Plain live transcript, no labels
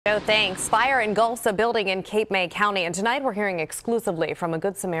No thanks. Fire engulfs a building in Cape May County, and tonight we're hearing exclusively from a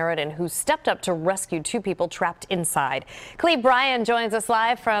Good Samaritan who stepped up to rescue two people trapped inside. Cleve Bryan joins us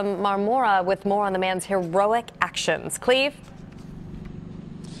live from Marmora with more on the man's heroic actions. Cleve?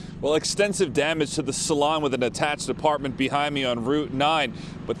 Well, extensive damage to the salon with an attached apartment behind me on Route 9,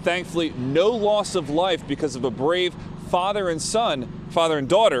 but thankfully no loss of life because of a brave father and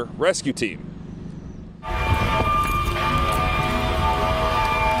daughter rescue team.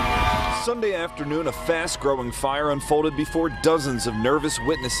 Sunday afternoon, a fast-growing fire unfolded before dozens of nervous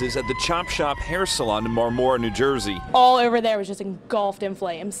witnesses at the Chop Shop hair salon in Marmora, New Jersey. All over there was just engulfed in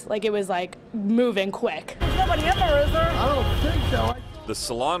flames. Like, it was like moving quick. There's nobody in there, is there? I don't think so. The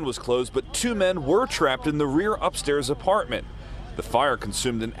salon was closed, but two men were trapped in the rear upstairs apartment. The fire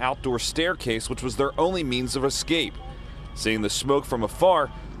consumed an outdoor staircase, which was their only means of escape. Seeing the smoke from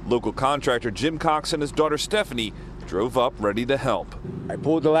afar, local contractor Jim Cox and his daughter Stephanie drove up ready to help. I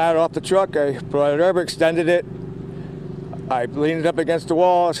pulled the ladder off the truck, I brought it over, extended it. I leaned it up against the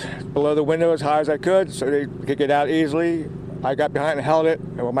walls, below the window as high as I could so they could get out easily. I got behind and held it,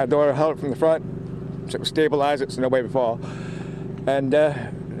 and my daughter held it from the front to stabilize it so nobody would fall. And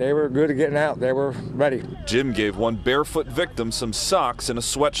they were good at getting out. They were ready. Jim gave one barefoot victim some socks and a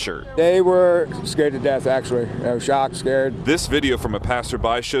sweatshirt. They were scared to death, actually. Shocked, scared. This video from a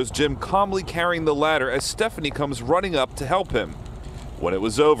passerby shows Jim calmly carrying the ladder as Stephanie comes running up to help him. When it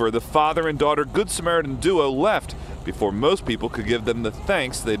was over, the father and daughter Good Samaritan duo left before most people could give them the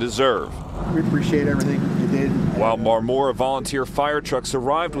thanks they deserve. We appreciate everything you did. While Marmora volunteer fire trucks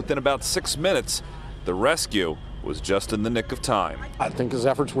arrived within about 6 minutes, the rescue was just in the nick of time. I think his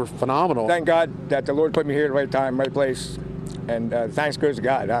efforts were phenomenal. Thank God that the Lord put me here at the right time, right place, and thanks goes to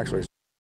God, actually.